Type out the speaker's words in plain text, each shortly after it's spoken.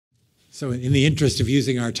So in the interest of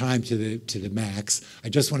using our time to the max, I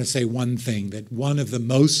just want to say one thing, that one of the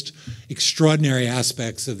most extraordinary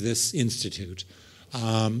aspects of this institute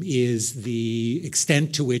is the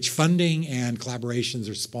extent to which funding and collaborations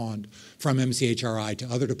are spawned from MCHRI to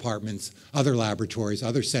other departments, other laboratories,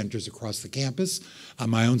 other centers across the campus.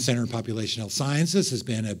 My own Center in Population Health Sciences has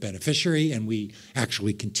been a beneficiary, and we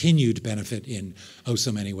actually continue to benefit in oh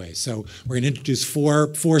so many ways. So we're going to introduce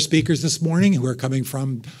four speakers this morning who are coming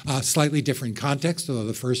from slightly different contexts, although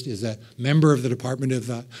the first is a member of the Department of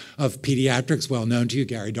Pediatrics, well known to you,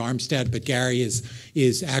 Gary Darmstadt, but Gary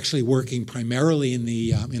is actually working primarily in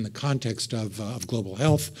the context of global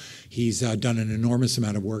health. He's done an enormous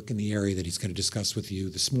amount of work in the area that he's going to discuss with you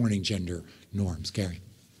this morning, gender norms. Gary.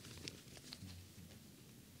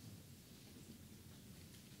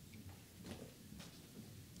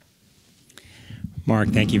 Mark,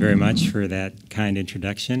 thank you very much for that kind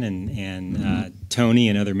introduction, and Tony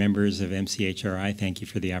and other members of MCHRI, thank you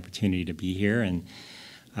for the opportunity to be here and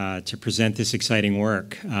to present this exciting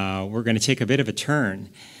work. We're going to take a bit of a turn,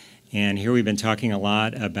 and here we've been talking a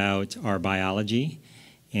lot about our biology,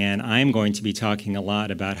 and I'm going to be talking a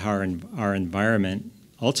lot about how our environment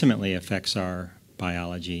ultimately affects our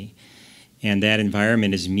biology. And that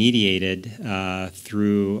environment is mediated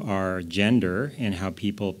through our gender and how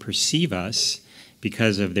people perceive us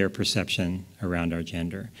because of their perception around our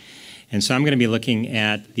gender. And so I'm going to be looking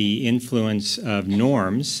at the influence of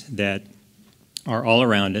norms that are all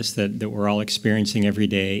around us, that we're all experiencing every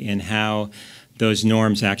day, and how those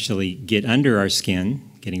norms actually get under our skin,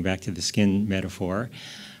 getting back to the skin metaphor,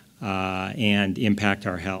 and impact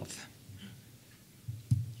our health.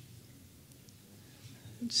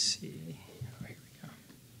 Let's see.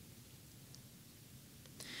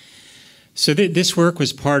 So this work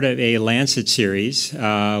was part of a Lancet series,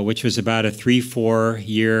 which was about a 3-4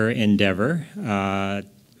 year endeavor,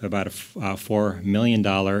 about a $4 million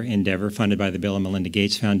endeavor funded by the Bill and Melinda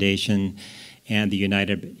Gates Foundation and the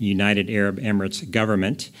United Arab Emirates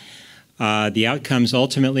government. The outcomes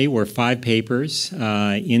ultimately were 5 papers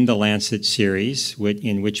in the Lancet series,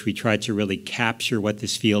 in which we tried to really capture what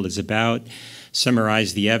this field is about,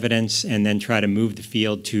 summarize the evidence, and then try to move the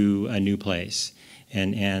field to a new place.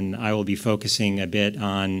 And I will be focusing a bit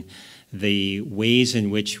on the ways in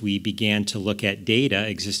which we began to look at data,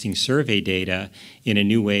 existing survey data, in a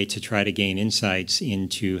new way to try to gain insights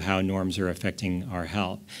into how norms are affecting our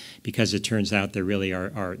health. Because it turns out there really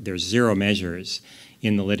there's 0 measures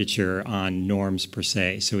in the literature on norms per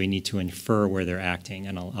se, so we need to infer where they're acting,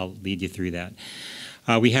 and I'll lead you through that.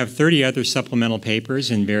 We have 30 other supplemental papers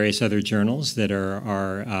in various other journals that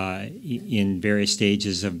are in various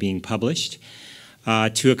stages of being published.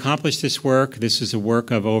 To accomplish this work, this is a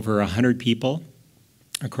work of over 100 people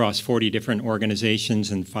across 40 different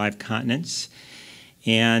organizations in 5 continents.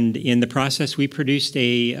 And in the process, we produced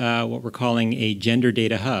what we're calling a gender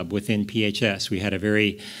data hub within PHS. We had a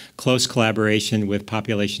very close collaboration with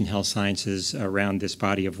Population Health Sciences around this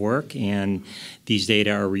body of work, and these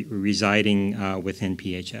data are residing within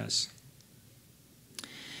PHS.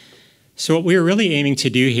 So what we were really aiming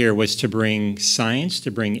to do here was to bring science,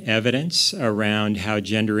 to bring evidence around how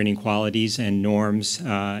gender inequalities and norms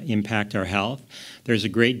impact our health. There's a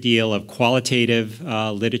great deal of qualitative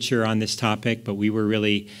literature on this topic, but we were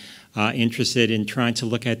really interested in trying to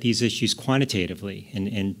look at these issues quantitatively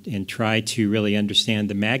and try to really understand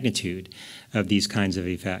the magnitude of these kinds of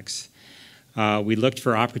effects. We looked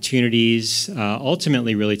for opportunities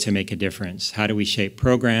ultimately really to make a difference. How do we shape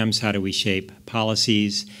programs? How do we shape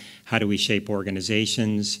policies? How do we shape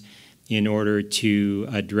organizations in order to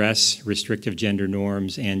address restrictive gender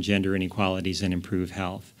norms and gender inequalities and improve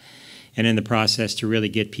health? And in the process, to really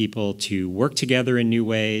get people to work together in new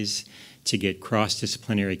ways, to get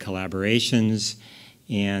cross-disciplinary collaborations,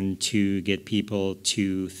 and to get people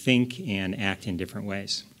to think and act in different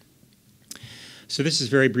ways. So this is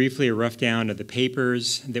very briefly a rough down of the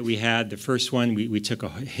papers that we had. The first one, we took a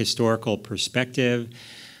historical perspective.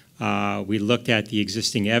 We looked at the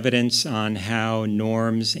existing evidence on how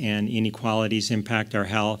norms and inequalities impact our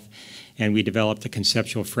health, and we developed a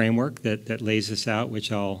conceptual framework that lays this out,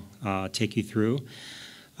 which I'll take you through.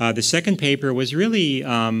 The second paper was really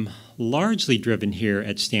largely driven here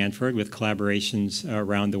at Stanford with collaborations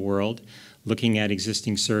around the world, looking at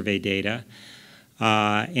existing survey data.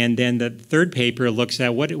 And then the third paper looks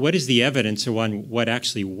at what is the evidence on what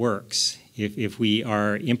actually works. If we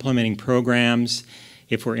are implementing programs,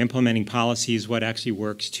 if we're implementing policies, what actually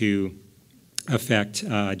works to affect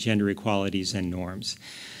gender equalities and norms.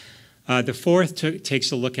 The fourth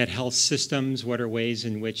takes a look at health systems. What are ways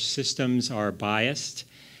in which systems are biased?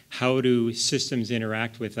 How do systems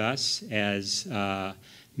interact with us as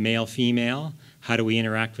male, female? How do we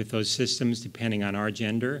interact with those systems depending on our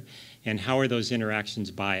gender? And how are those interactions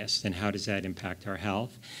biased, and how does that impact our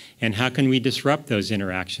health? And how can we disrupt those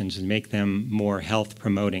interactions and make them more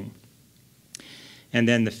health-promoting? And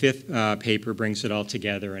then the fifth paper brings it all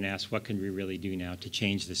together and asks, what can we really do now to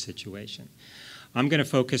change the situation? I'm going to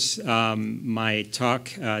focus my talk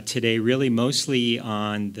today really mostly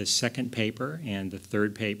on the second paper and the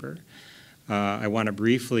third paper. I want to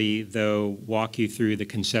briefly, though, walk you through the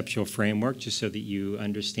conceptual framework just so that you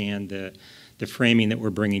understand the framing that we're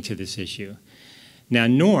bringing to this issue. Now,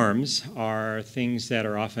 norms are things that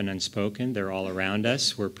are often unspoken. They're all around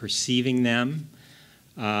us. We're perceiving them.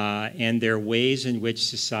 And they're ways in which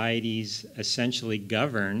societies essentially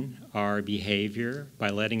govern our behavior by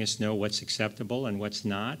letting us know what's acceptable and what's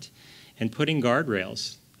not, and putting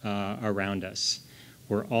guardrails around us.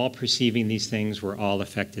 We're all perceiving these things. We're all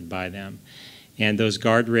affected by them. And those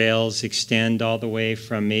guardrails extend all the way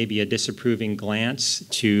from maybe a disapproving glance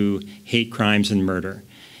to hate crimes and murder.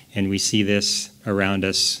 And we see this around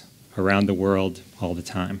us, around the world, all the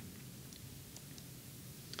time.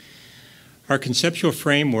 Our conceptual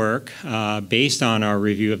framework, based on our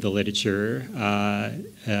review of the literature,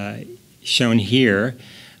 shown here,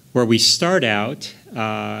 where we start out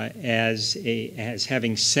as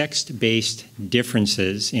having sex-based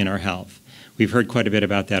differences in our health. We've heard quite a bit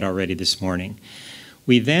about that already this morning.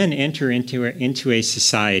 We then enter into a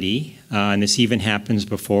society, and this even happens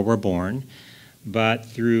before we're born, but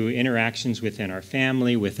through interactions within our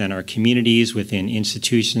family, within our communities, within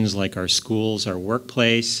institutions like our schools, our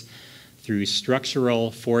workplace, through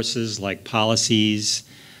structural forces like policies,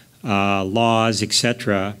 laws,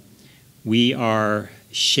 etc., we are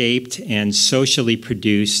shaped and socially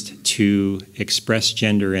produced to express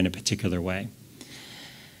gender in a particular way.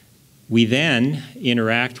 We then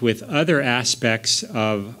interact with other aspects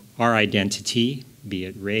of our identity, be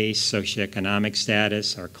it race, socioeconomic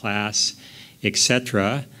status, our class,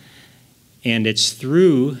 etc., and it's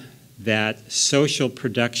through that social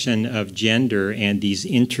production of gender and these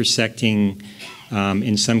intersecting,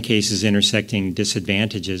 in some cases intersecting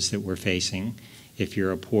disadvantages that we're facing. If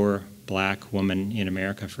you're a poor black woman in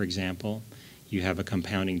America, for example, you have a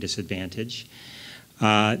compounding disadvantage.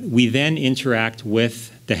 We then interact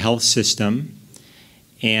with the health system,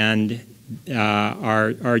 and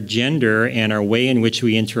our gender and our way in which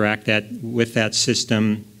we interact with that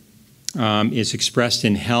system is expressed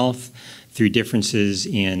in health through differences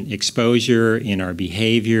in exposure, in our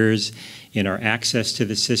behaviors, in our access to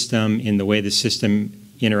the system, in the way the system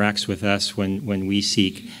interacts with us when we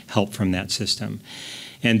seek help from that system.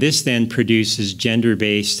 And this then produces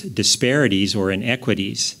gender-based disparities or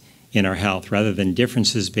inequities in our health. Rather than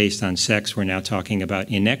differences based on sex, we're now talking about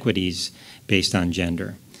inequities based on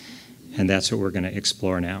gender. And that's what we're going to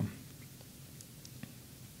explore now.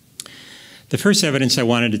 The first evidence I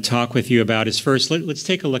wanted to talk with you about is first, let's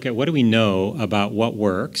take a look at what do we know about what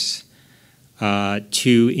works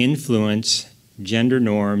to influence gender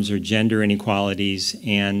norms or gender inequalities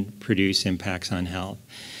and produce impacts on health.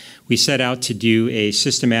 We set out to do a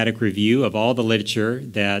systematic review of all the literature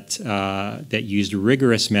that used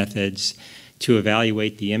rigorous methods to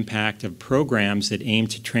evaluate the impact of programs that aim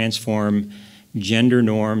to transform gender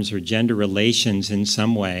norms or gender relations in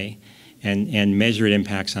some way and measured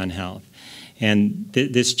impacts on health. And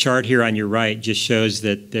this chart here on your right just shows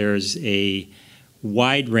that there's a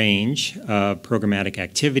wide range of programmatic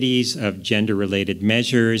activities, of gender-related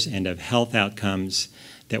measures, and of health outcomes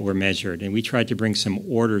that were measured. And we tried to bring some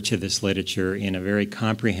order to this literature in a very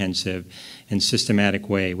comprehensive and systematic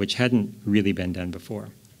way, which hadn't really been done before.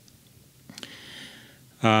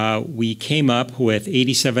 We came up with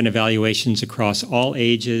 87 evaluations across all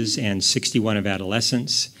ages and 61 of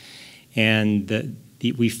adolescents. And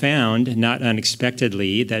we found, not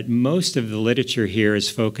unexpectedly, that most of the literature here is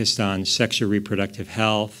focused on sexual reproductive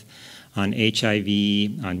health, on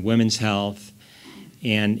HIV, on women's health,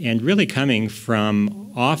 and really coming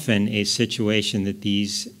from often a situation that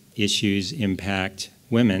these issues impact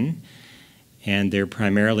women, and they're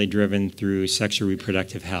primarily driven through sexual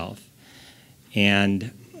reproductive health.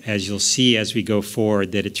 And as you'll see as we go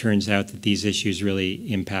forward, that it turns out that these issues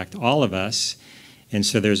really impact all of us. And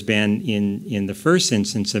so there's been, in the first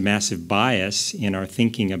instance, a massive bias in our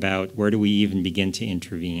thinking about where do we even begin to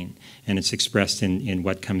intervene. And it's expressed in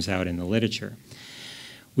what comes out in the literature.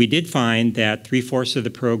 We did find that 3/4 of the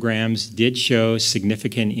programs did show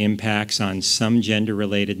significant impacts on some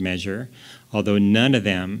gender-related measure, although none of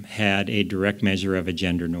them had a direct measure of a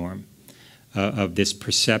gender norm, of this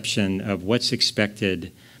perception of what's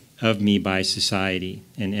expected of me by society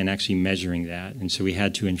and actually measuring that. And so we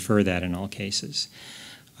had to infer that in all cases.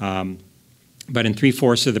 But in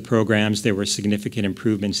 3/4 of the programs, there were significant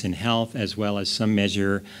improvements in health as well as some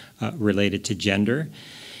measure related to gender.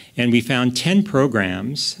 And we found 10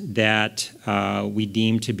 programs that we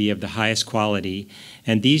deemed to be of the highest quality.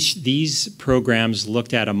 And these programs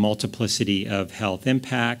looked at a multiplicity of health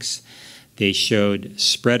impacts. They showed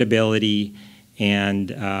spreadability, and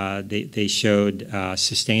they showed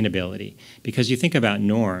sustainability. Because you think about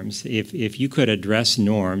norms, if you could address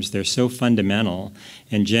norms, they're so fundamental,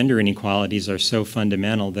 and gender inequalities are so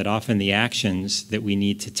fundamental that often the actions that we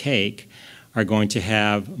need to take are going to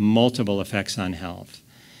have multiple effects on health.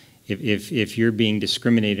 If you're being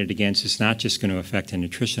discriminated against, it's not just going to affect a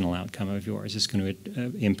nutritional outcome of yours, it's going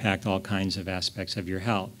to impact all kinds of aspects of your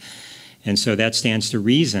health. And so that stands to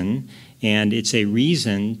reason, and it's a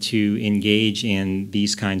reason to engage in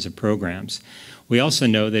these kinds of programs. We also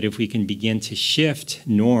know that if we can begin to shift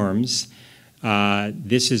norms,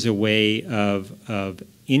 this is a way of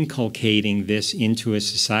inculcating this into a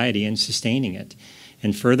society and sustaining it.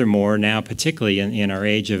 And furthermore, now particularly in our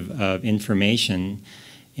age of information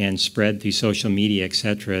and spread through social media, et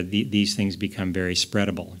cetera, these things become very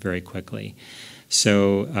spreadable very quickly.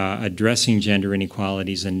 So addressing gender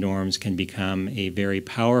inequalities and norms can become a very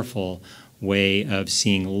powerful way of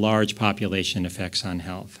seeing large population effects on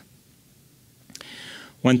health.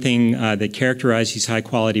 One thing that characterized these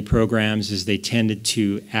high-quality programs is they tended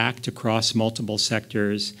to act across multiple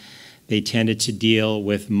sectors. They tended to deal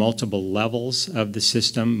with multiple levels of the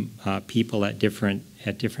system, people at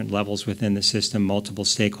different levels within the system, multiple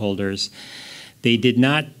stakeholders. They did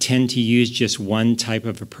not tend to use just one type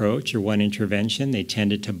of approach or one intervention. They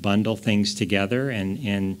tended to bundle things together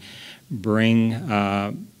and bring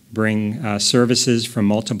services from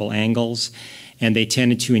multiple angles. And they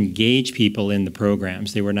tended to engage people in the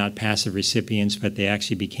programs. They were not passive recipients, but they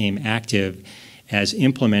actually became active as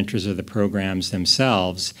implementers of the programs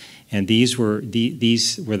themselves. And these were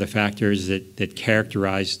the factors that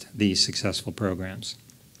characterized these successful programs.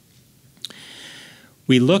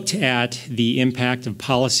 We looked at the impact of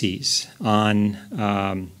policies on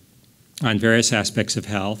various aspects of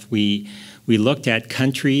health. We looked at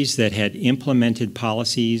countries that had implemented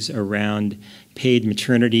policies around paid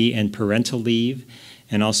maternity and parental leave,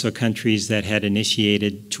 and also countries that had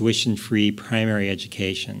initiated tuition-free primary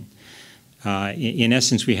education. In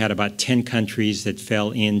essence, we had about 10 countries that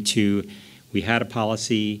fell into, we had a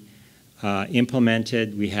policy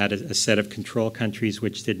implemented, we had a set of control countries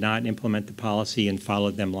which did not implement the policy and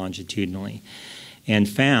followed them longitudinally, and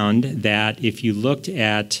found that if you looked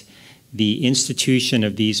at the institution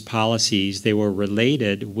of these policies, they were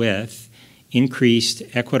related with increased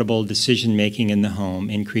equitable decision-making in the home,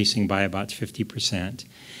 increasing by about 50%.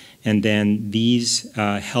 And then these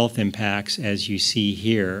health impacts, as you see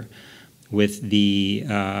here, with the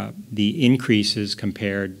increases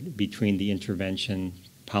compared between the intervention,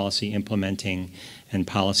 policy implementing, and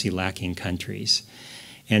policy lacking countries.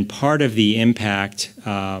 And part of the impact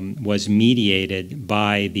was mediated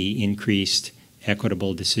by the increased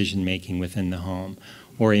equitable decision-making within the home,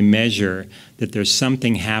 or a measure that there's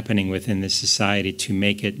something happening within the society to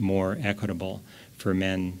make it more equitable for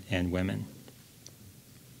men and women.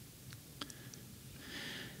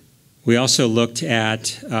 We also looked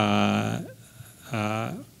at how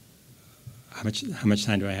much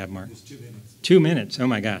time do I have, Mark? Just 2 minutes. 2 minutes. Oh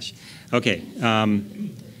my gosh. Okay.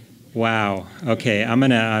 Wow. Okay. I'm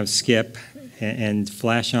going to skip and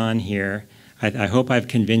flash on here. I hope I've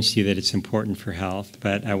convinced you that it's important for health,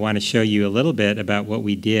 but I want to show you a little bit about what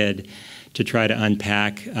we did to try to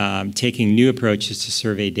unpack taking new approaches to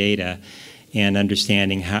survey data and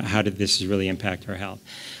understanding how did this really impact our health.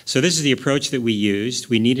 So this is the approach that we used.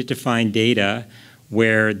 We needed to find data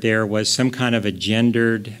where there was some kind of a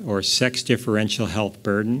gendered or sex differential health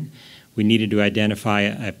burden. We needed to identify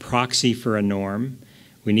a proxy for a norm.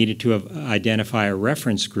 We needed to identify a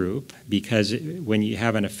reference group, because when you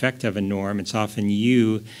have an effect of a norm, it's often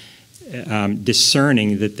you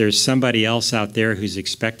discerning that there's somebody else out there who's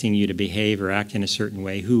expecting you to behave or act in a certain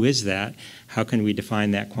way. Who is that? How can we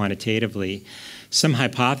define that quantitatively? Some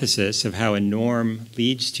hypothesis of how a norm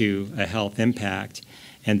leads to a health impact,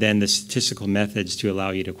 and then the statistical methods to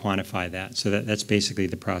allow you to quantify that. So that's basically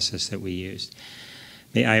the process that we used.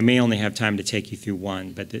 I may only have time to take you through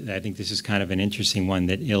one, but I think this is kind of an interesting one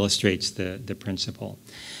that illustrates the principle.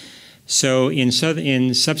 So in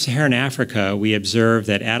sub-Saharan Africa, we observed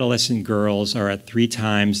that adolescent girls are at 3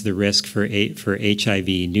 times the risk for HIV,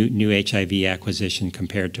 new HIV acquisition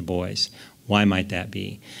compared to boys. Why might that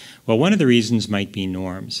be? Well, one of the reasons might be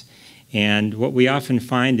norms. And what we often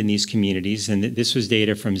find in these communities, and this was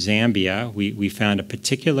data from Zambia, we found a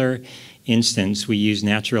particular instance, we used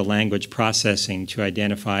natural language processing to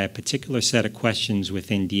identify a particular set of questions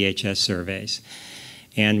within DHS surveys.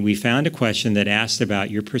 And we found a question that asked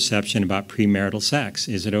about your perception about premarital sex.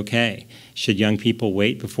 Is it okay? Should young people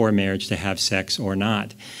wait before marriage to have sex or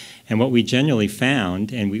not? And what we generally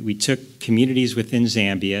found, and we took communities within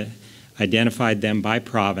Zambia, identified them by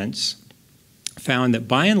province, found that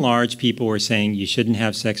by and large people were saying you shouldn't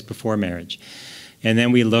have sex before marriage. And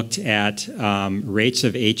then we looked at rates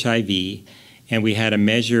of HIV, and we had a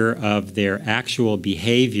measure of their actual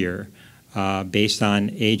behavior based on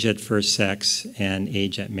age at first sex and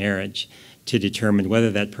age at marriage to determine whether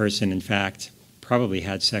that person, in fact, probably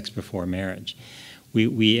had sex before marriage.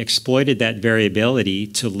 We exploited that variability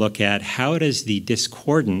to look at how does the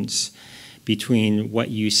discordance between what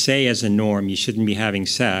you say as a norm, you shouldn't be having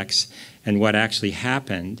sex, and what actually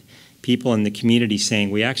happened. People in the community saying,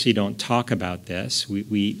 we actually don't talk about this,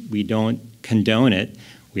 we don't condone it,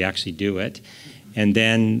 we actually do it. And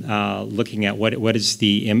then looking at what is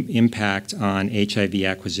the impact on HIV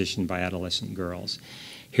acquisition by adolescent girls.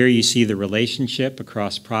 Here you see the relationship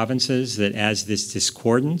across provinces that as this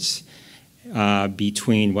discordance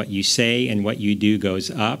between what you say and what you do goes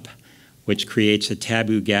up, which creates a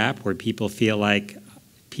taboo gap where people feel like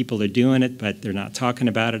people are doing it, but they're not talking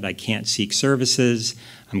about it. I can't seek services.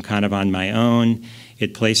 I'm kind of on my own.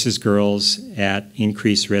 It places girls at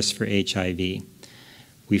increased risk for HIV.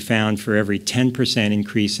 We found for every 10%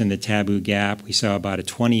 increase in the taboo gap, we saw about a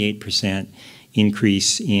 28%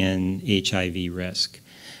 increase in HIV risk.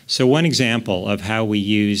 So one example of how we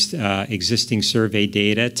used existing survey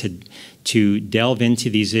data to delve into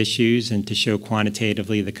these issues and to show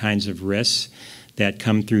quantitatively the kinds of risks that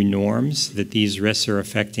come through norms, that these risks are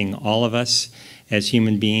affecting all of us as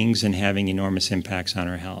human beings and having enormous impacts on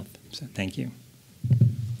our health. So thank you.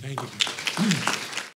 Thank you.